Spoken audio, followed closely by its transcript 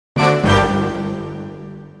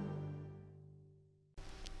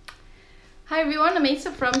everyone, I'm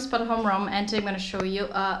Mesa from Spotahome Rome, and today I'm going to show you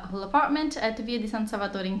a whole apartment at Via di San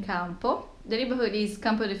Salvatore in Campo. The neighborhood is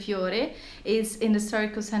Campo de Fiore. It's in the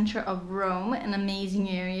historical center of Rome, an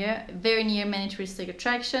amazing area, very near many touristic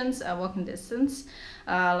attractions, walking distance,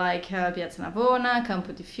 like Piazza Navona,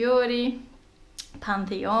 Campo de Fiori,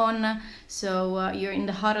 Pantheon. So you're in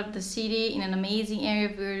the heart of the city, in an amazing area,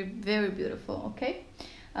 very, very beautiful, okay?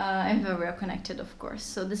 And very well connected, of course.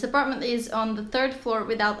 So this apartment is on the 3rd floor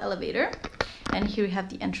without elevator. And here we have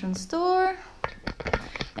the entrance door.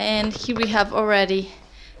 And here we have already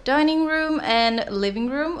dining room and living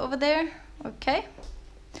room over there, okay?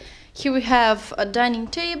 Here we have a dining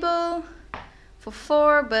table for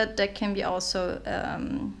 4, but that can be also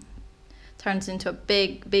turns into a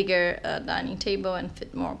bigger dining table and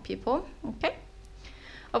fit more people, okay?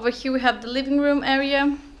 Over here we have the living room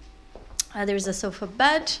area. There is a sofa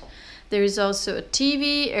bed. There is also a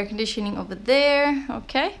TV, air conditioning over there.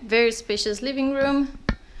 Okay, very spacious living room.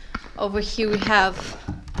 Over here we have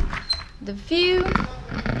the view.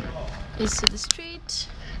 Is to the street.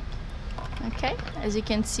 Okay, as you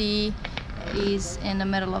can see, is in the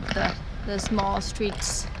middle of the small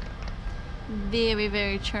streets. Very,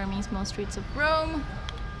 very charming small streets of Rome.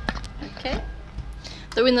 Okay,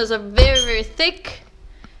 the windows are very, very thick,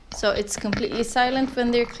 so it's completely silent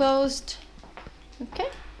when they're closed. Okay,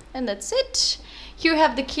 and that's it. Here you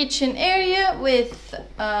have the kitchen area with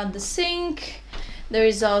the sink. There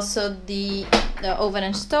is also the oven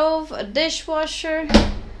and stove, a dishwasher.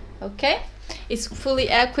 Okay, it's fully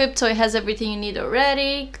equipped, so it has everything you need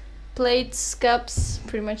already. Plates, cups,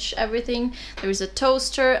 pretty much everything. There is a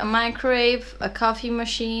toaster, a microwave, a coffee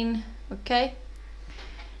machine. Okay,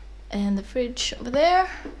 and the fridge over there.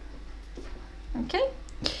 Okay,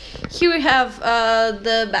 here we have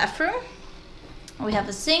the bathroom. We have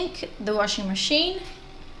a sink, the washing machine.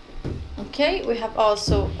 Okay, we have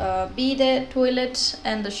also a bidet, toilet,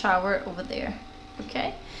 and the shower over there.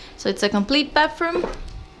 Okay, so it's a complete bathroom.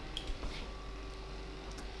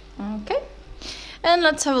 Okay, and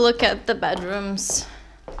let's have a look at the bedrooms.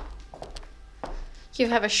 You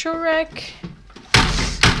have a show rack.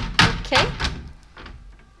 Okay,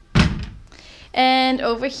 and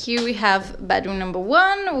over here we have bedroom number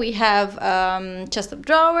 1. We have chest of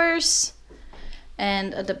drawers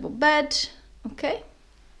and a double bed. Okay,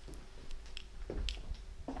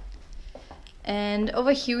 and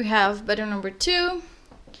over here we have bedroom number 2.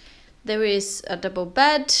 There is a double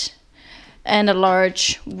bed and a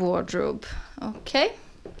large wardrobe. Okay,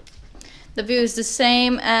 the view is the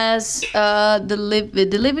same as the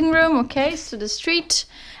living room. Okay, so the street,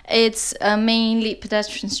 it's a mainly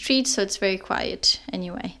pedestrian street, so it's very quiet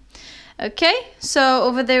anyway. Okay, so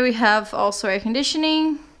over there we have also air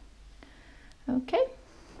conditioning. Okay,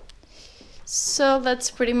 so that's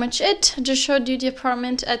pretty much it. I just showed you the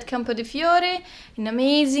apartment at Campo di Fiore, an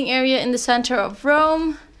amazing area in the center of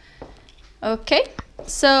Rome. Okay,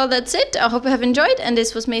 so that's it. I hope you have enjoyed, and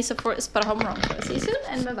this was Mesa for Spotahome Rome. See you soon,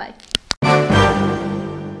 and bye-bye.